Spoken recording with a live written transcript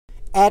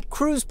At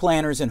cruise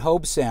planners in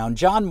Hobe Sound,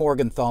 John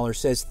Morgenthaler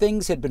says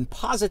things had been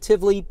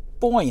positively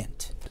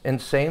buoyant.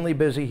 Insanely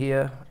busy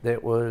here.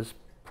 It was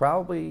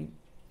probably,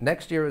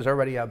 next year is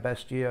already our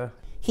best year.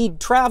 He'd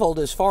traveled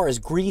as far as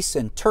Greece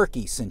and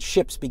Turkey since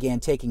ships began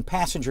taking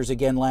passengers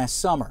again last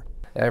summer.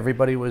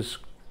 Everybody was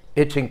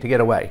itching to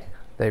get away.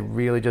 They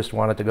really just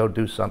wanted to go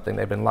do something.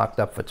 They've been locked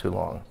up for too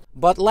long.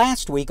 But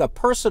last week, a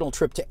personal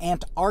trip to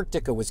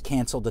Antarctica was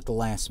canceled at the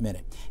last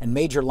minute, and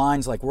major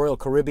lines like Royal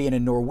Caribbean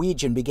and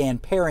Norwegian began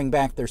paring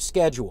back their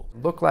schedule.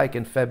 Looked like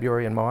in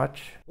February and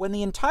March. When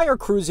the entire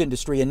cruise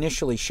industry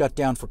initially shut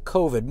down for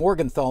COVID,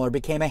 Morgenthaler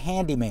became a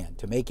handyman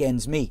to make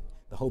ends meet.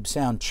 The Hobe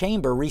Sound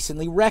Chamber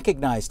recently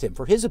recognized him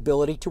for his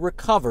ability to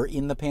recover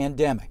in the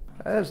pandemic.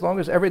 As long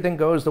as everything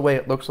goes the way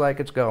it looks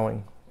like it's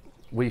going,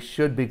 we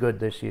should be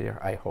good this year,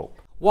 I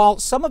hope. While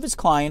some of his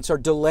clients are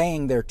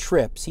delaying their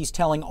trips, he's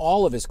telling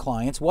all of his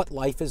clients what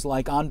life is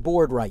like on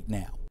board right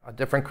now.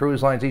 Different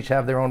cruise lines each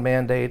have their own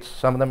mandates.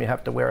 Some of them you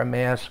have to wear a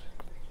mask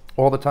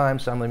all the time.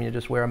 Some of them you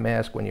just wear a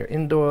mask when you're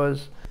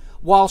indoors.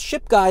 While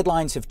ship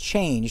guidelines have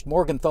changed,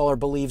 Morgenthaler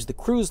believes the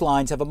cruise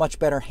lines have a much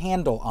better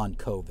handle on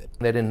COVID.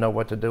 They didn't know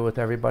what to do with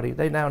everybody.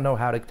 They now know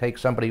how to take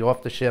somebody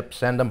off the ship,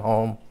 send them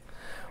home,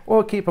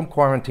 or keep them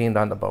quarantined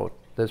on the boat.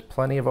 There's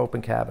plenty of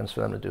open cabins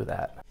for them to do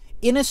that.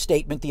 In a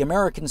statement, the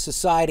American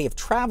Society of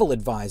Travel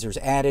Advisors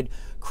added,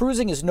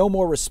 cruising is no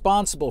more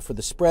responsible for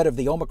the spread of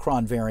the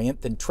Omicron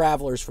variant than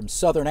travelers from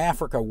southern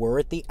Africa were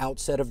at the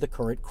outset of the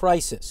current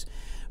crisis.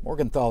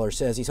 Morgenthaler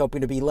says he's hoping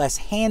to be less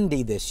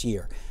handy this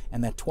year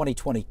and that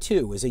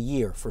 2022 is a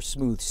year for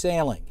smooth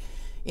sailing.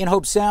 In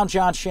Hobe Sound,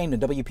 John Shaman,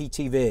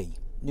 WPTV,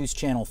 News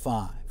Channel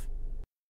 5.